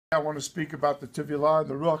I want to speak about the Tevilah and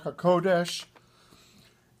the Ruach HaKodesh.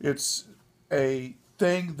 It's a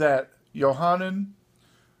thing that Yohanan,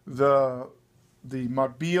 the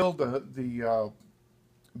Mabbil, the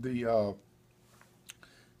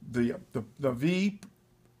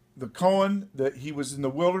Cohen, that he was in the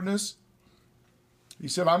wilderness. He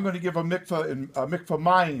said, "I'm going to give a mikveh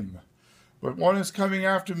mayim, but one is coming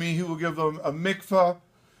after me who will give them a mikveh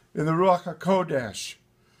in the Ruach HaKodesh."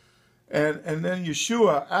 And then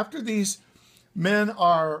Yeshua, after these men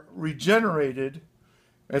are regenerated,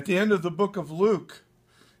 at the end of the book of Luke,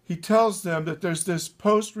 he tells them that there's this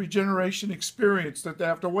post-regeneration experience that they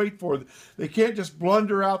have to wait for. They can't just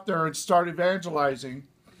blunder out there and start evangelizing.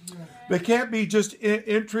 They can't be just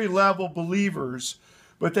entry-level believers,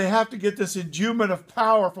 but they have to get this endowment of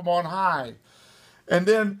power from on high. And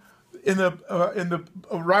then in the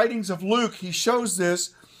writings of Luke, he shows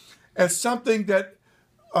this as something that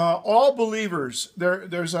all believers,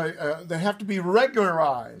 they have to be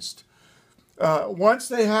regularized. Once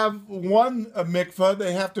they have one mikveh,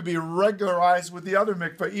 they have to be regularized with the other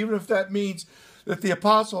mikveh, even if that means that the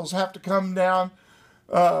apostles have to come down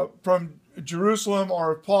from Jerusalem,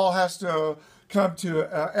 or if Paul has to come to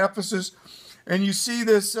Ephesus. And you see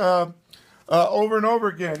this over and over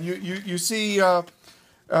again. You see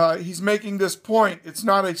he's making this point. It's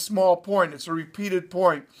not a small point. It's a repeated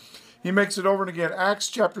point. He makes it over and again. Acts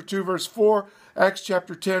chapter 2, verse 4. Acts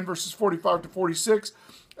chapter 10, verses 45 to 46.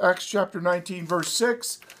 Acts chapter 19, verse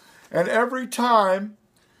 6. And every time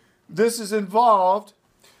this is involved,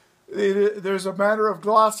 there's a matter of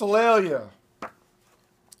glossolalia.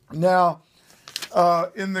 Now,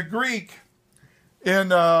 in the Greek,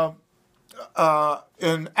 in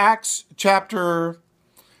Acts chapter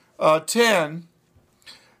 10,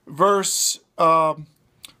 verse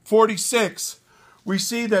 46, we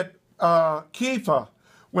see that Kepha,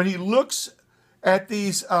 when he looks at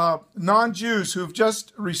these non-Jews who've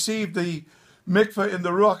just received the mikveh in the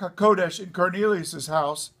Ruach HaKodesh in Cornelius'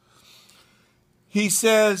 house, he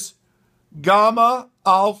says, Gamma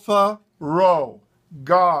Alpha Rho,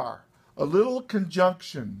 Gar, a little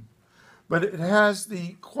conjunction, but it has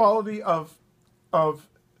the quality of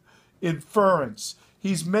inference.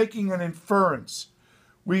 He's making an inference.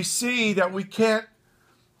 We see that we can't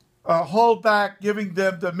hold back giving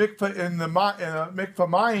them the mikveh in the mikveh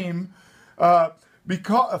mayim,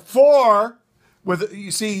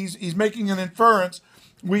 you see, he's making an inference.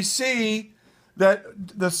 We see that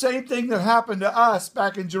the same thing that happened to us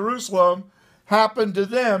back in Jerusalem happened to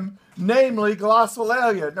them, namely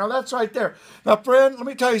glossolalia. Now that's right there. Now, friend, let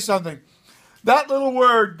me tell you something. That little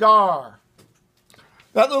word, gar,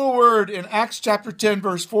 that little word in Acts chapter 10,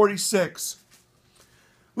 verse 46.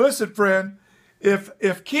 Listen, friend. If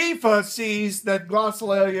Kepha sees that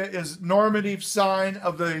glossolalia is normative sign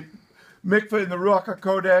of the mikveh in the Ruach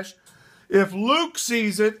HaKodesh, if Luke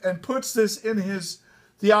sees it and puts this in his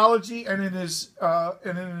theology and in his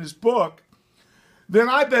book, then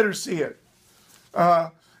I better see it.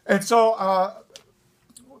 And so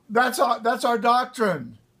that's our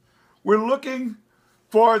doctrine. We're looking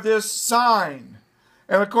for this sign,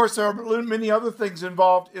 and of course there are many other things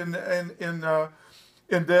involved in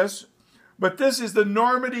this. But this is the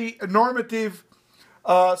normative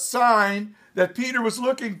sign that Peter was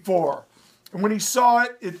looking for. And when he saw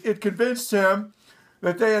it, it convinced him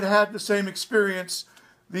that they had had the same experience,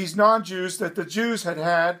 these non-Jews, that the Jews had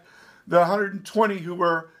had, the 120 who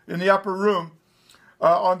were in the upper room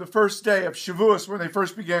on the first day of Shavuos when they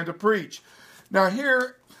first began to preach. Now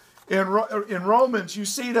here in Romans, you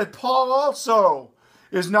see that Paul also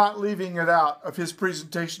is not leaving it out of his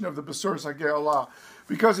presentation of the Besuros HaGeolah.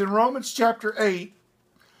 Because in Romans chapter 8,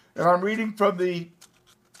 and I'm reading from the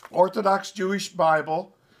Orthodox Jewish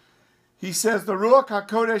Bible, he says, the Ruach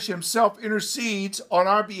HaKodesh himself intercedes on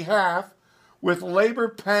our behalf with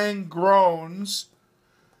labor-pang groans,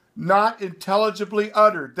 not intelligibly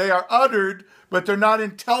uttered. They are uttered, but they're not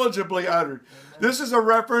intelligibly uttered. Amen. This is a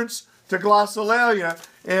reference to glossolalia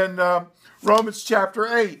in Romans chapter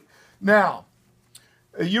 8. Now,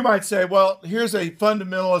 you might say, well, here's a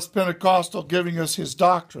fundamentalist Pentecostal giving us his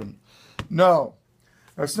doctrine. No,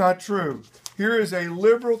 that's not true. Here is a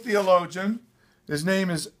liberal theologian. His name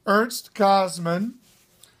is Ernst Kazman.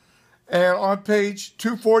 And on page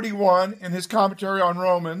 241 in his commentary on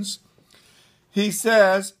Romans, he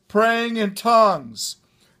says, praying in tongues,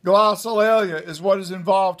 glossolalia, is what is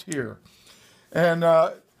involved here. And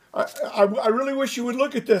I really wish you would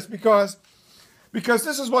look at this because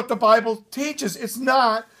this is what the Bible teaches. It's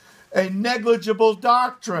not a negligible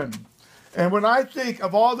doctrine. And when I think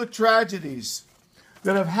of all the tragedies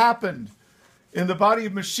that have happened in the body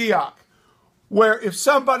of Moshiach, where if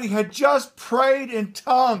somebody had just prayed in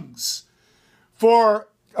tongues for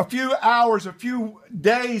a few hours, a few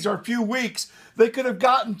days, or a few weeks, they could have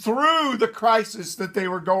gotten through the crisis that they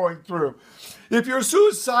were going through. If you're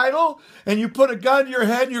suicidal and you put a gun to your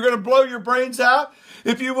head and you're going to blow your brains out,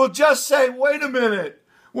 if you will just say, wait a minute,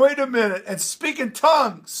 and speak in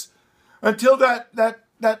tongues until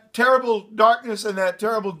that terrible darkness and that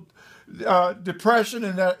terrible depression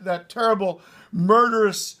and that terrible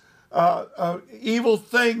murderous evil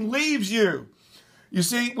thing leaves you. You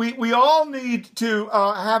see, we all need to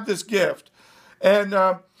have this gift. And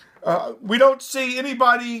we don't see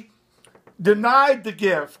anybody denied the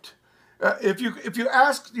gift. If you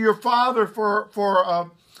ask your father for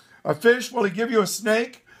a fish, will he give you a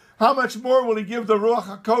snake? How much more will he give the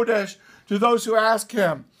Ruach HaKodesh to those who ask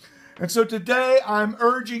him? And so today I'm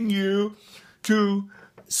urging you to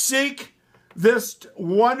seek this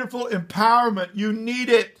wonderful empowerment. You need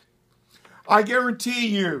it. I guarantee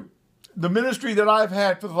you, the ministry that I've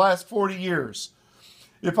had for the last 40 years,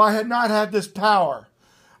 if I had not had this power,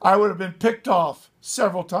 I would have been picked off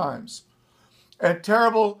several times. And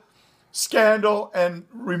terrible scandal and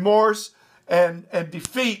remorse and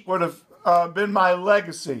defeat would have been my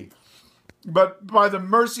legacy. But by the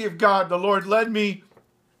mercy of God, the Lord led me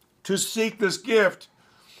to seek this gift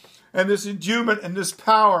and this endowment and this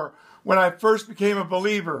power when I first became a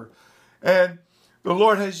believer. And the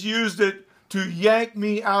Lord has used it to yank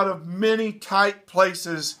me out of many tight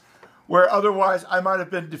places where otherwise I might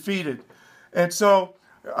have been defeated. And so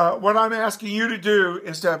what I'm asking you to do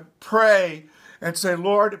is to pray and say,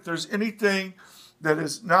 Lord, if there's anything that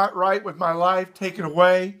is not right with my life, take it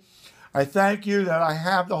away. I thank you that I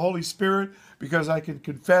have the Holy Spirit because I can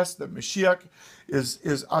confess that Moshiach is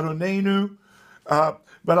Adonenu.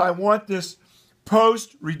 But I want this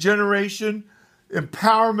post-regeneration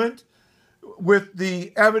empowerment with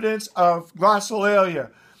the evidence of glossolalia.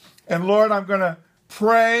 And Lord, I'm going to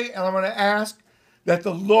pray and I'm going to ask that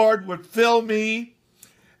the Lord would fill me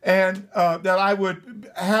and that I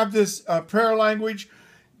would have this prayer language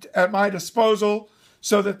at my disposal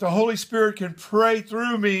so that the Holy Spirit can pray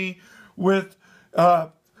through me with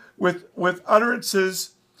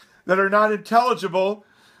utterances that are not intelligible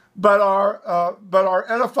but are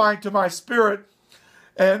edifying to my spirit,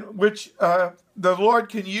 and which the Lord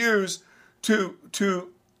can use to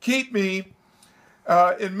keep me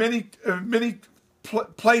in many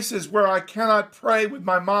places where I cannot pray with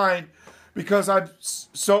my mind because I'm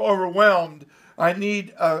so overwhelmed. I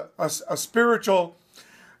need a spiritual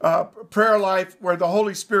prayer life where the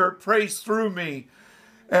Holy Spirit prays through me.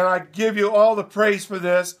 And I give you all the praise for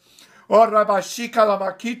this. And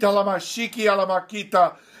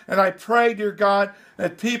I pray, dear God,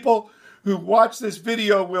 that people who watch this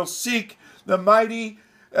video will seek the mighty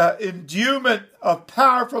endowment of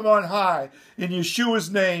power from on high. In Yeshua's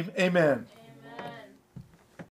name, amen.